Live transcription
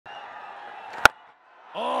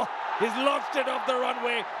Oh, he's launched it off the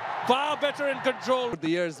runway. Far better in control. The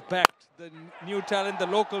years back, the new talent, the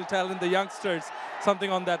local talent, the youngsters,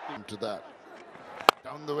 something on that. To that.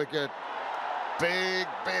 Down the wicket. Big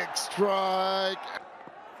strike.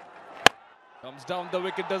 Comes down the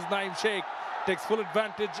wicket, does Naim Sheikh. Takes full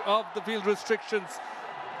advantage of the field restrictions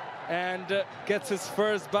and gets his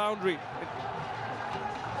first boundary.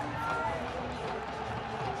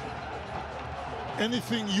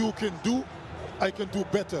 Anything you can do, I can do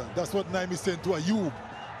better. That's what Naim is saying to Ayub.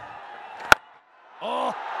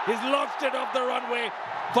 Oh, he's launched it off the runway.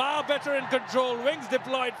 Far better in control. Wings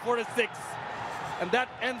deployed for a 6. And that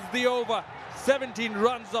ends the over. 17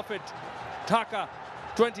 runs of it. Dhaka,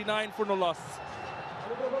 29 for no loss.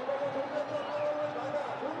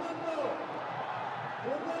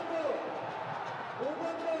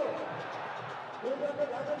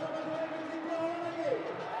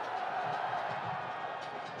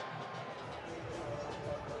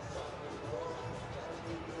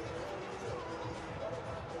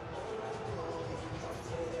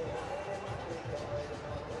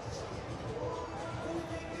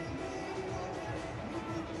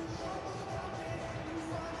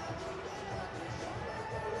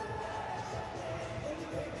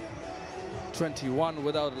 (21)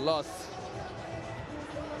 without a loss.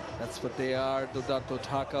 That's what they are. Dudato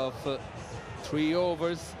Dhaka of 3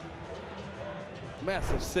 overs.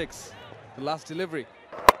 Massive 6. The last delivery.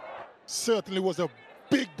 Certainly was a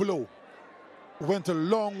big blow. Went a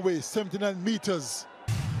long way, 79 meters.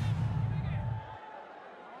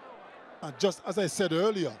 And just as I said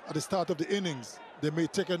earlier, at the start of the innings, they may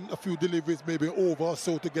take a few deliveries, maybe over or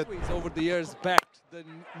so to get. Over the years back, the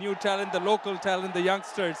new talent, the local talent, the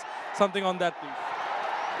youngsters, something on that, please.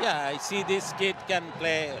 Yeah, I see this kid can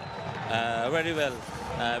play very well.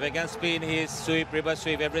 Again spin, his sweep, reverse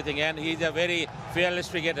sweep, everything, and he's a very fearless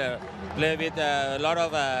cricketer. Play with a lot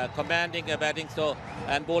of commanding batting, so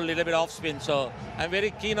and bowl a little bit off spin. So I'm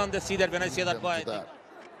very keen on the see that when I see that point.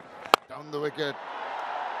 Down the wicket.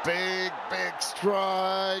 Big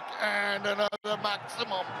strike and another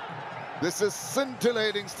maximum. This is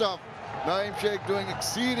scintillating stuff. Naim Sheikh doing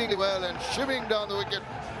exceedingly well and shimming down the wicket,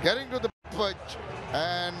 getting to the pitch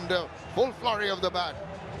and full flurry of the bat.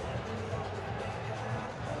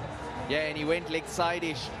 Yeah, and he went leg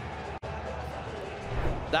side-ish.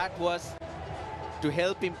 That was to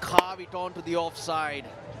help him carve it onto the offside.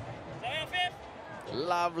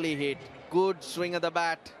 Lovely hit. Good swing of the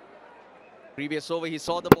bat. Previous over, he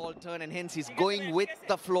saw the ball turn and hence he's going with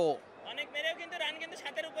the flow.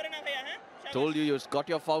 Told you, you've got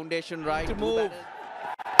your foundation right. To move.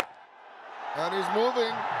 And he's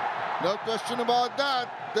moving. No question about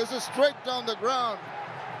that. This is straight down the ground.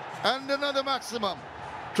 And another maximum.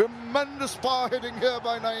 Tremendous power hitting here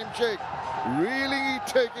by Naim Sheikh. Really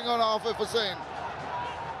taking on Afif Hussain.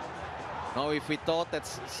 Now, if we thought that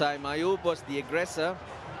Saim Ayub was the aggressor,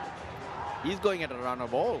 he's going at a runner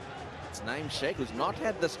ball. It's Naim Sheikh who's not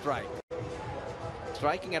had the strike.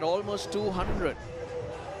 Striking at almost 200.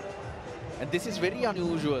 And this is very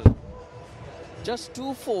unusual. Just 2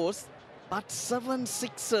 4s, but 7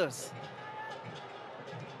 6ers.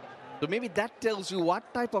 So maybe that tells you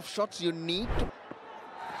what type of shots you need to.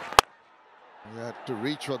 You had to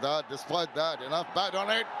reach for that. Despite that, enough bat on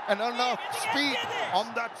it and enough speed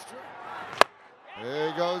on that strike.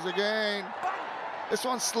 There he goes again. This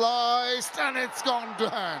one sliced and it's gone to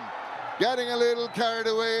hand. Getting a little carried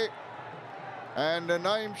away. And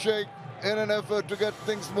Naim Sheikh, in an effort to get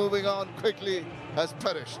things moving on quickly, has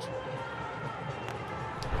perished.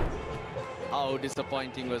 How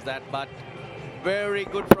disappointing was that, but very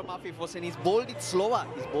good from Afif Hussain. He's bowled it slower.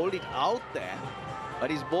 He's bowled it out there,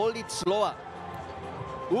 but he's bowled it slower.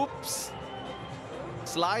 Oops.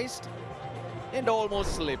 Sliced and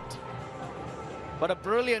almost slipped. But a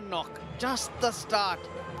brilliant knock. Just the start.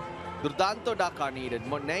 Durdanto Dhaka needed.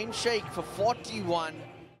 Naim Sheikh for 41.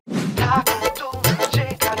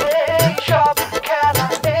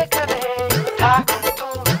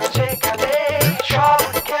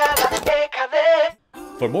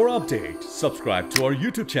 For more updates, subscribe to our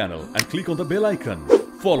YouTube channel and click on the bell icon.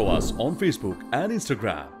 Follow us on Facebook and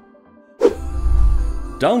Instagram.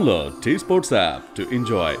 Download TSports app to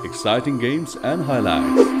enjoy exciting games and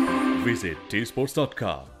highlights. Visit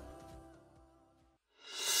tsports.com.